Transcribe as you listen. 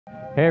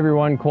Hey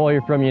everyone, Cole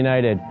here from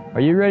United.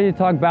 Are you ready to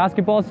talk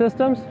basketball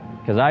systems?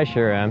 Because I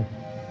sure am.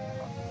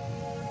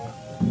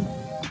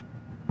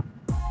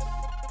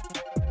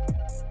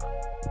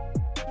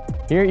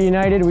 Here at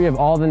United, we have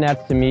all the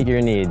nets to meet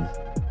your needs.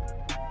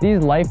 These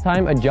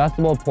lifetime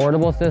adjustable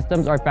portable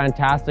systems are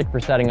fantastic for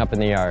setting up in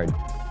the yard.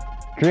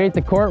 Create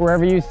the court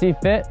wherever you see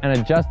fit and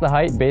adjust the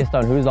height based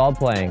on who's all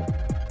playing.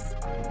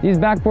 These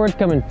backboards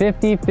come in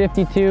 50,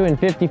 52, and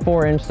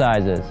 54-inch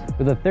sizes,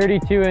 with a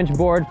 32-inch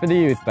board for the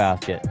youth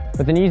basket.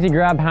 With an easy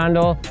grab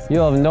handle,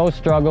 you'll have no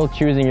struggle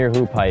choosing your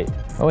hoop height.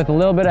 And with a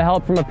little bit of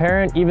help from a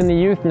parent, even the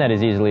youth net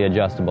is easily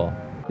adjustable.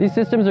 These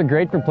systems are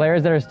great for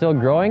players that are still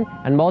growing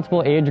and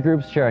multiple age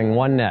groups sharing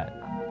one net.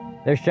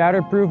 Their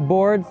shatterproof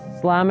boards,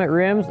 slam-it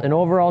rims, and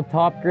overall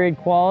top-grade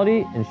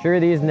quality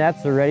ensure these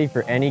nets are ready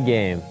for any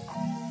game.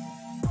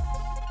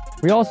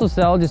 We also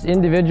sell just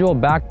individual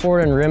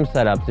backboard and rim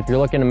setups if you're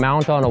looking to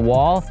mount on a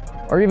wall,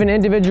 or even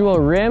individual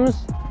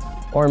rims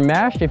or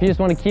mesh if you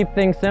just want to keep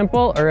things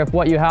simple or if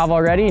what you have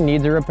already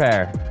needs a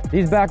repair.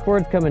 These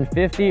backboards come in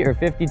 50 or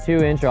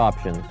 52-inch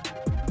options.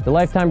 The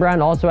Lifetime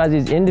brand also has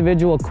these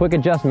individual quick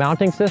adjust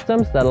mounting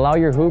systems that allow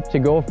your hoop to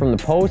go from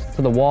the post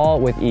to the wall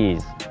with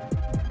ease.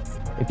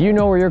 If you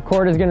know where your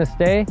court is going to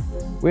stay,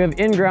 we have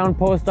in-ground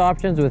post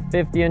options with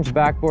 50-inch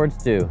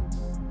backboards too.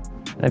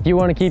 And if you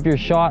want to keep your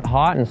shot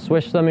hot and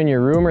swish them in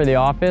your room or the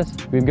office,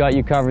 we've got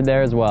you covered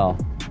there as well.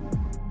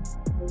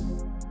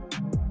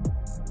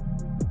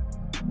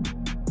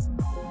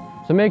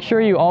 So make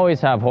sure you always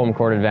have home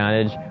court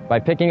advantage by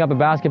picking up a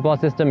basketball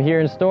system here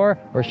in store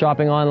or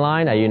shopping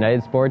online at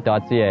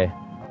unitedsport.ca.